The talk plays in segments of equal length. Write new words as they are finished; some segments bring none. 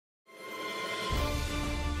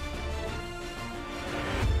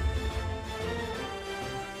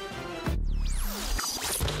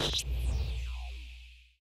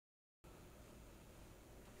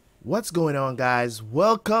What's going on, guys?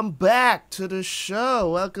 Welcome back to the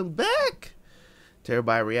show. Welcome back.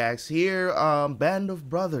 Terabyt Reacts here. Band of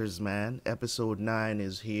Brothers, man. Episode 9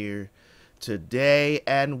 is here today,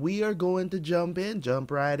 and we are going to jump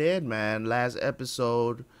right in, man. Last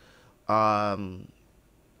episode,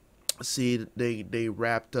 see, they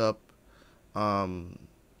wrapped up that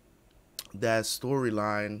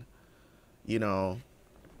storyline, you know,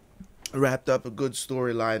 wrapped up a good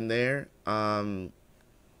storyline there.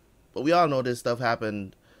 But we all know this stuff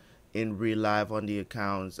happened in real life on the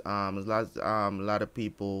accounts. A lot of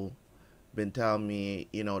people been telling me,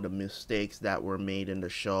 the mistakes that were made in the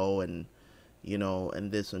show, and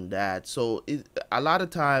and this and that. So a lot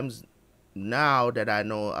of times now that I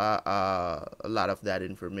know a lot of that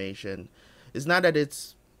information, it's not that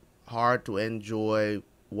it's hard to enjoy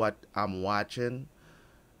what I'm watching,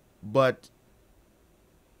 but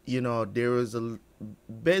there is a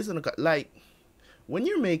based on like when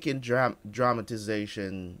you're making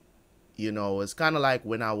dramatization, it's kind of like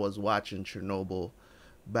when I was watching Chernobyl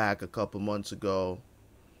back a couple months ago,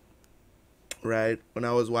 right? When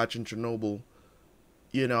I was watching Chernobyl,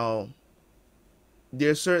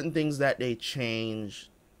 there's certain things that they change,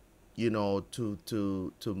 to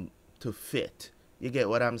fit. You get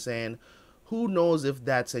what I'm saying? Who knows if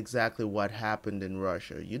that's exactly what happened in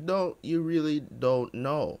Russia? You really don't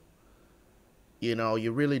know.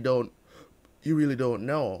 You really don't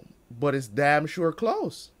know, but it's damn sure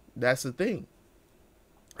close. That's the thing.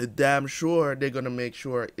 It's damn sure they're gonna make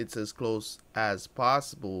sure it's as close as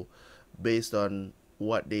possible based on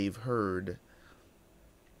what they've heard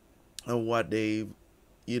and what they've,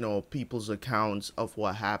 people's accounts of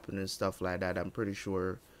what happened and stuff like that. I'm pretty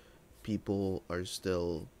sure people are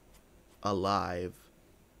still alive,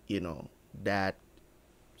 that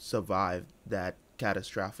survived that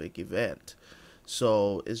catastrophic event.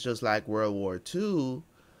 So it's just like World War II.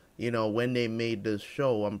 When they made this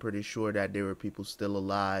show, I'm pretty sure that there were people still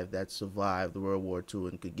alive that survived World War II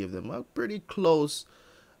and could give them a pretty close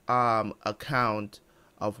account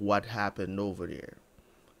of what happened over there.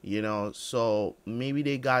 So maybe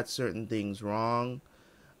they got certain things wrong,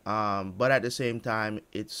 but at the same time,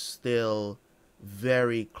 it's still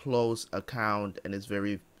very close account, and it's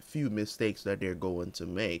very few mistakes that they're going to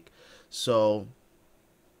make. So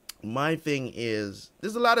my thing is,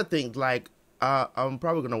 there's a lot of things like I'm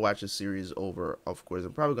probably gonna watch the series over. Of course,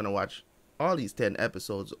 I'm probably gonna watch all these 10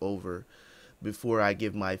 episodes over before I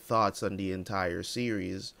give my thoughts on the entire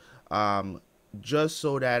series, just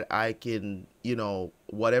so that I can,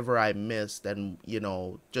 whatever I missed, and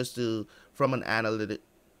just to from an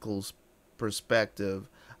analytical perspective,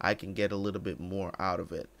 I can get a little bit more out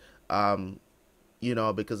of it.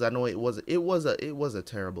 Because I know it was a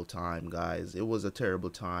terrible time, guys. It was a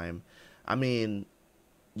terrible time. I mean,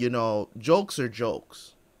 jokes are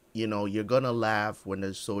jokes. You're gonna laugh when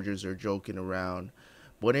the soldiers are joking around,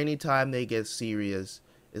 but anytime they get serious,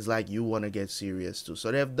 it's like you want to get serious too.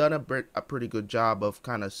 So they've done a pretty good job of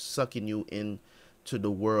kind of sucking you in to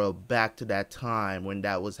the world, back to that time when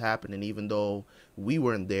that was happening, even though we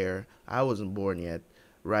weren't there. I wasn't born yet,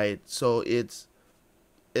 right? So it's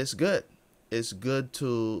good. It's good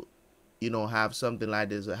to, have something like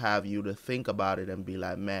this, to have you to think about it and be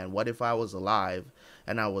like, man, what if I was alive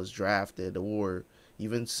and I was drafted or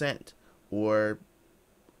even sent, or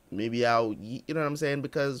maybe you know what I'm saying?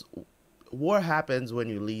 Because war happens when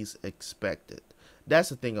you least expect it. That's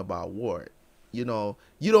the thing about war. You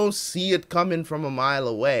don't see it coming from a mile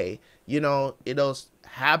away. It just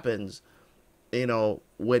happens,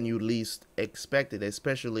 when you least expect it,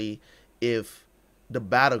 especially if the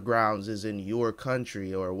battlegrounds is in your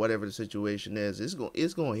country or whatever the situation is. It's going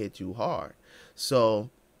to hit you hard. So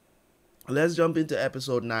let's jump into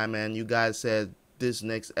episode 9, man. You guys said this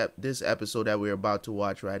episode that we're about to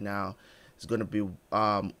watch right now is going to be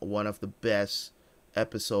one of the best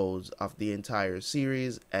episodes of the entire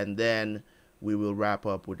series, and then we will wrap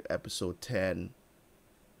up with episode 10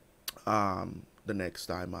 the next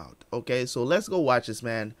time out. Okay, so let's go watch this,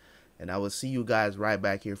 man, and I will see you guys right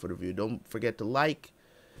back here for the review. Don't forget to like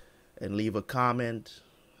and leave a comment.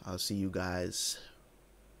 I'll see you guys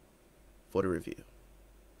for the review.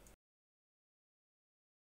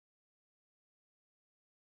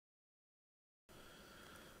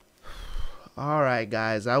 All right,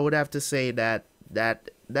 guys, I would have to say that that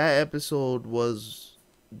episode was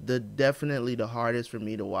definitely the hardest for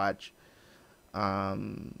me to watch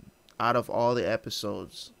out of all the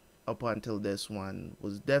episodes up until this one.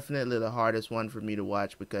 Was definitely the hardest one for me to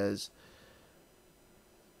watch because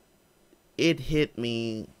it hit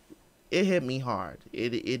me hard.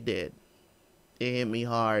 It did. It hit me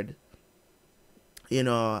hard.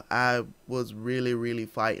 I was really, really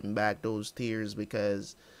fighting back those tears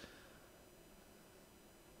because,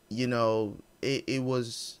 it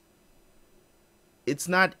was, it's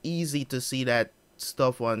not easy to see that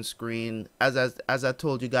stuff on screen. As I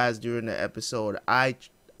told you guys during the episode, I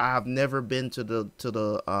have never been to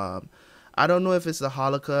the I don't know if it's the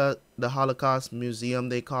Holocaust Museum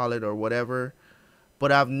they call it or whatever,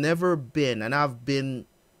 but I've never been, and I've been,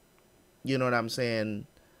 you know what I'm saying,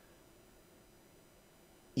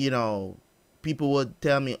 you know, people would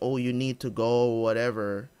tell me, "Oh, you need to go," or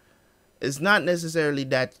whatever. It's not necessarily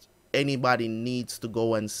that anybody needs to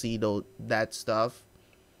go and see that stuff.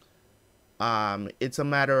 It's a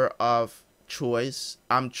matter of choice.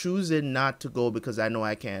 I'm choosing not to go because I know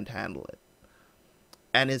I can't handle it.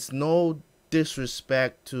 And it's no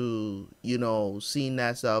disrespect to, seeing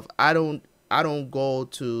that stuff. I don't go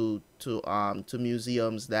to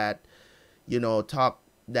museums that, talk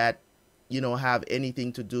that, have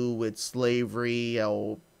anything to do with slavery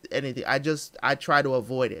or anything. I try to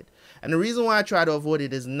avoid it. And the reason why I try to avoid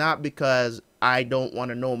it is not because I don't want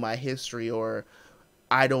to know my history or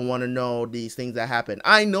I don't want to know these things that happen.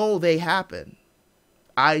 I know they happen.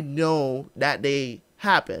 I know that they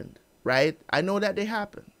happened, right? I know that they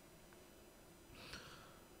happened.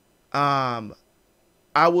 I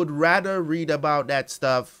would rather read about that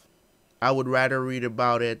stuff. I would rather read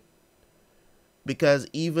about it because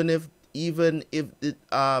even if it,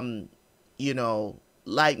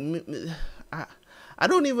 like, I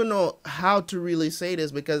don't even know how to really say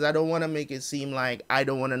this because I don't want to make it seem like I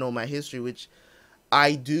don't want to know my history, which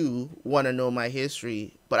I do want to know my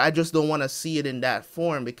history, but I just don't want to see it in that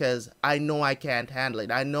form because I know I can't handle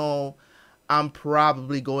it. I know I'm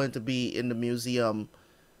probably going to be in the museum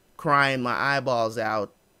crying my eyeballs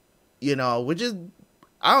out, which is,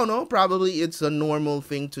 I don't know, probably it's a normal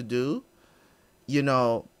thing to do. You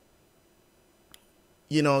know,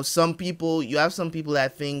 you have some people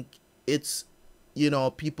that think it's,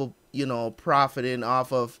 people, profiting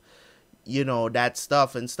off of, that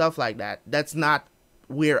stuff and stuff like that. That's not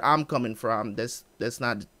where I'm coming from. That's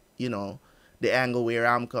not, the angle where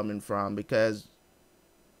I'm coming from because,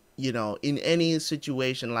 in any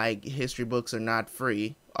situation, like, history books are not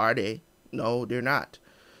free, are they? No, they're not.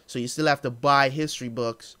 So you still have to buy history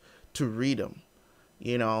books to read them,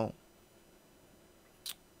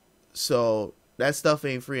 So that stuff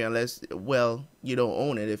ain't free unless, well, you don't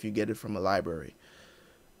own it if you get it from a library.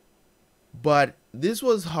 But this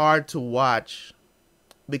was hard to watch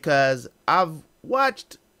because I've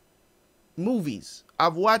watched movies.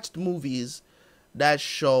 That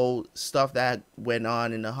show stuff that went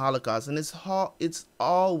on in the Holocaust, and it's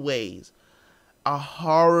always a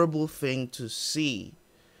horrible thing to see.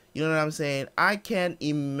 You know what I'm saying? I can't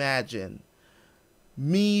imagine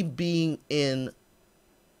me being in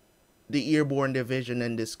the airborne division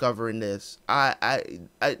and discovering this. I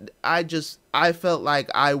felt like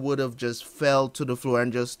I would have just fell to the floor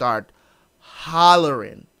and just start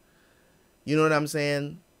hollering. You know what I'm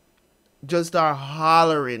saying? Just start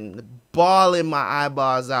hollering, bawling my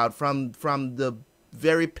eyeballs out from the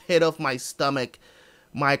very pit of my stomach.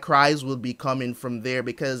 My cries will be coming from there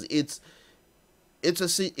because it's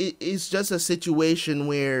just a situation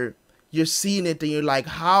where you're seeing it and you're like,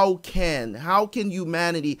 how can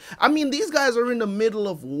humanity? I mean, these guys are in the middle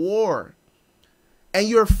of war, and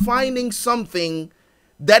you're finding something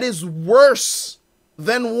that is worse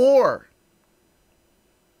than war.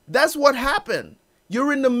 That's what happened.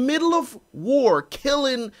 You're in the middle of war,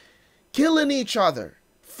 killing each other,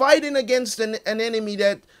 fighting against an enemy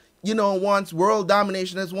that, wants world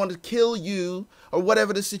domination, that wants to kill you or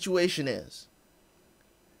whatever the situation is.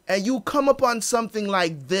 And you come upon something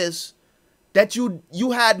like this that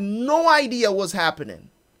you had no idea was happening.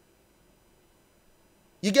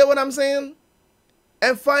 You get what I'm saying?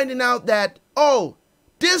 And finding out that, oh,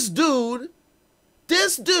 this dude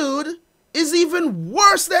is even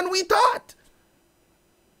worse than we thought.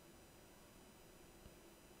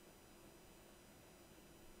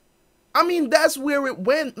 I mean, that's where it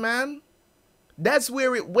went, man. That's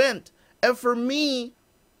where it went. And for me,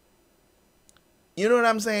 you know what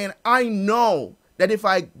I'm saying? I know that if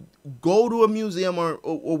I go to a museum or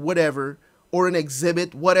whatever, or an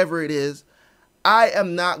exhibit, whatever it is, I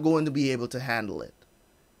am not going to be able to handle it.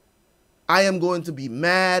 I am going to be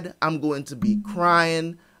mad. I'm going to be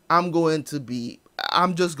crying. I'm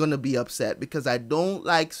just going to be upset because I don't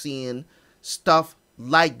like seeing stuff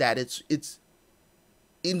like that. It's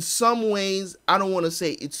in some ways, I don't want to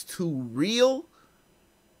say it's too real.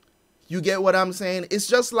 You get what I'm saying? It's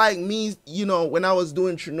just like me, when I was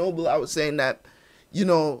doing Chernobyl, I was saying that,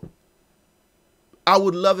 I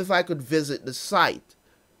would love if I could visit the site.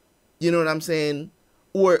 You know what I'm saying?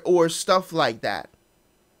 or stuff like that,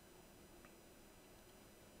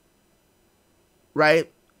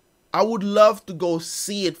 right? I would love to go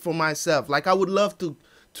see it for myself. Like I would love to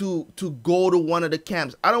go to one of the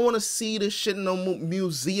camps. I don't want to see this shit in a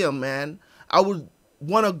museum, man. I would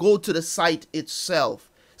want to go to the site itself,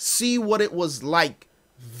 see what it was like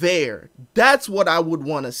there. That's what I would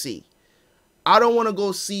want to see. I don't want to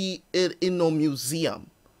go see it in no museum.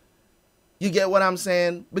 You get what I'm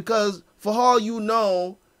saying? Because for all you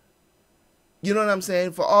know what I'm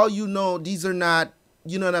saying? For all you know, these are not,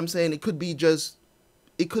 you know what I'm saying? It could be just,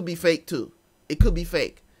 it could be fake too. It could be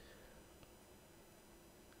fake.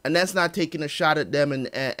 And that's not taking a shot at them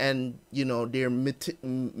and you know, their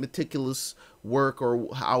meticulous work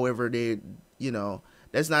or however they, you know,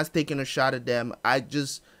 that's not taking a shot at them. I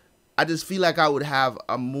just feel like I would have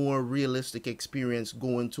a more realistic experience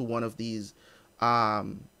going to one of these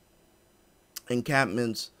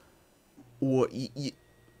encampments. Or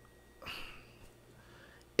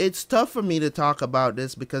it's tough for me to talk about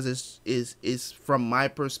this because it's from my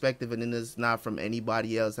perspective and it's not from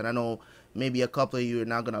anybody else. And I know maybe a couple of you are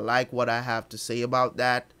not gonna like what I have to say about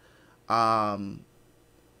that. You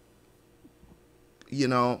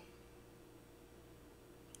know,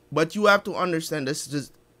 but you have to understand this is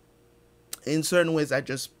just, in certain ways I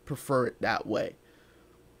just prefer it that way.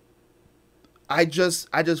 I just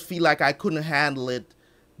feel like I couldn't handle it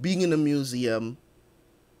being in a museum.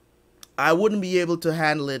 I wouldn't be able to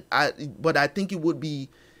handle it. But I think it would be,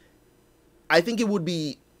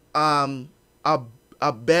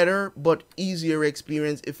 a better but easier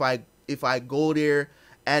experience if I go there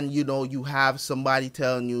and you know you have somebody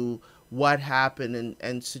telling you what happened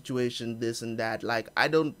and situation this and that. Like I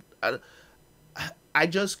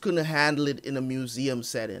just couldn't handle it in a museum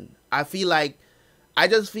setting. I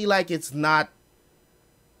just feel like it's not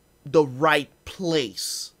the right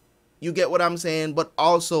place. You get what I'm saying? But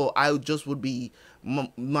also, I just would be,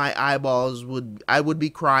 my eyeballs would, I would be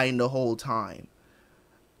crying the whole time.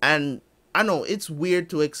 And I know it's weird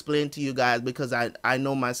to explain to you guys because I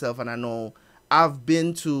know myself and I know I've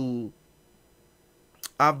been to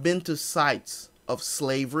sites of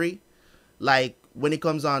slavery. Like when it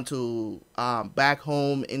comes on to back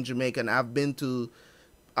home in Jamaica, and I've been to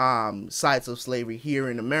sites of slavery here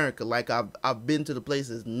in America. Like I've been to the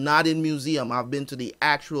places, not in museum. I've been to the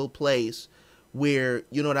actual place where,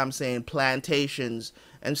 you know what I'm saying, plantations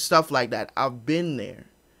and stuff like that. I've been there,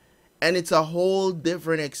 and it's a whole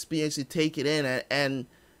different experience to take it in. And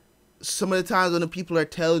some of the times when the people are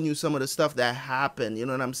telling you some of the stuff that happened, you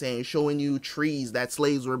know what I'm saying, showing you trees that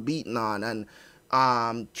slaves were beaten on, and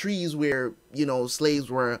trees where, you know, slaves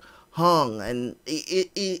were hung, and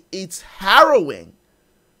it's harrowing.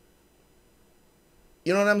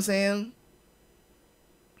 You know what I'm saying?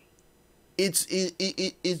 It's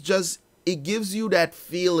just, it gives you that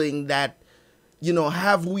feeling that, you know,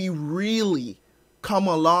 have we really come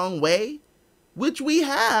a long way? Which we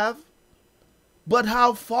have, but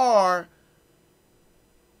how far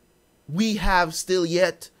we have still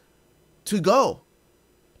yet to go.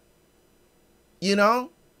 You know?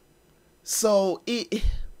 So I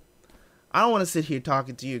don't want to sit here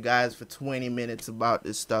talking to you guys for 20 minutes about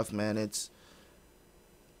this stuff, man.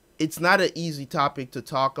 It's not an easy topic to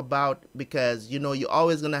talk about because, you know, you're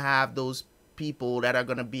always going to have those people that are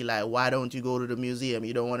going to be like, why don't you go to the museum?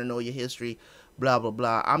 You don't want to know your history, blah, blah,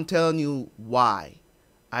 blah. I'm telling you why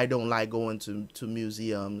I don't like going to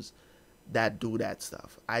museums that do that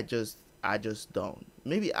stuff. I just don't.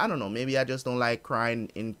 Maybe, I don't know. Maybe I just don't like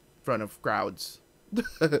crying in front of crowds.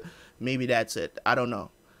 Maybe that's it. I don't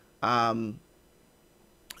know.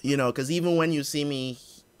 You know, because even when you see me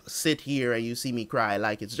sit here and you see me cry,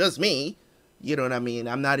 like it's just me, you know what I mean?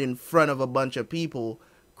 I'm not in front of a bunch of people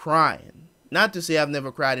crying. Not to say I've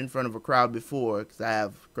never cried in front of a crowd before, because I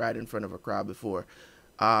have cried in front of a crowd before.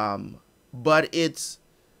 But it's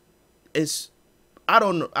I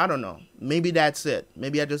don't know. Maybe that's it.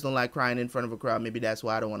 Maybe I just don't like crying in front of a crowd. Maybe that's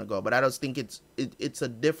why I don't want to go. But I just think it's a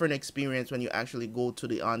different experience when you actually go to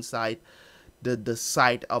the on-site, the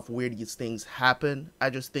site of where these things happen. I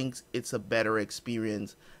just think it's a better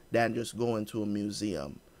experience than just going to a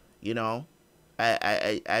museum. You know,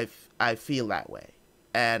 I feel that way,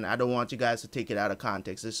 and I don't want you guys to take it out of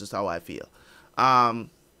context. This is how I feel.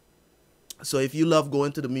 So if you love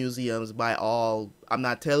going to the museums, by all, I'm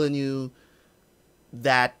not telling you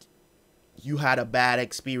that you had a bad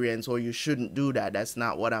experience or you shouldn't do that. That's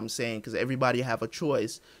not what I'm saying, because everybody have a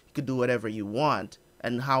choice. You could do whatever you want,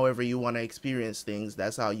 and however you want to experience things,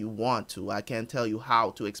 that's how you want to. I can't tell you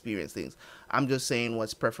how to experience things. I'm just saying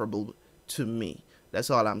what's preferable to me. That's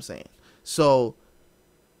all I'm saying. So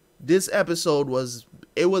this episode was,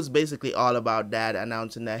 it was basically all about Dad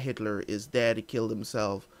announcing that Hitler is dead, he killed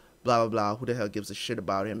himself, blah blah blah. Who the hell gives a shit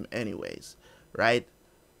about him anyways, right?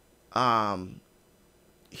 Um,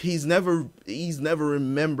 he's never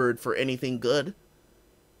remembered for anything good.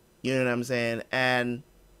 You know what I'm saying? And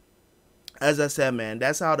as I said, man,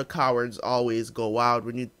 that's how the cowards always go out.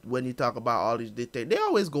 When you talk about all these dictators, they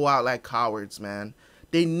always go out like cowards, man.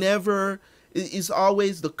 They never. It's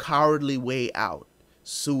always the cowardly way out.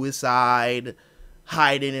 Suicide,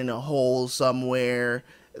 hiding in a hole somewhere.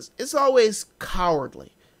 It's always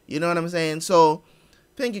cowardly. You know what I'm saying? So,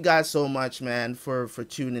 thank you guys so much, man, for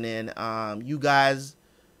tuning in. You guys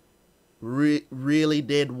really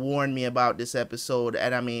did warn me about this episode,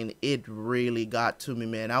 and I mean, it really got to me,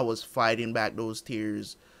 man. I was fighting back those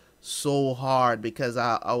tears so hard because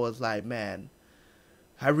I was like, man,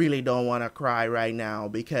 I really don't want to cry right now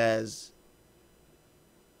because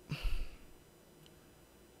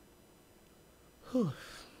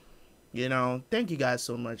you know, thank you guys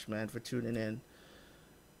so much, man, for tuning in.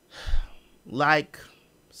 Like,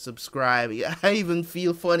 subscribe. I even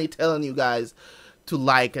feel funny telling you guys to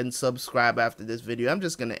like and subscribe after this video. I'm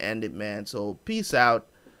just gonna end it, man. So peace out.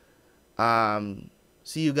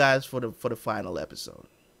 See you guys for the final episode.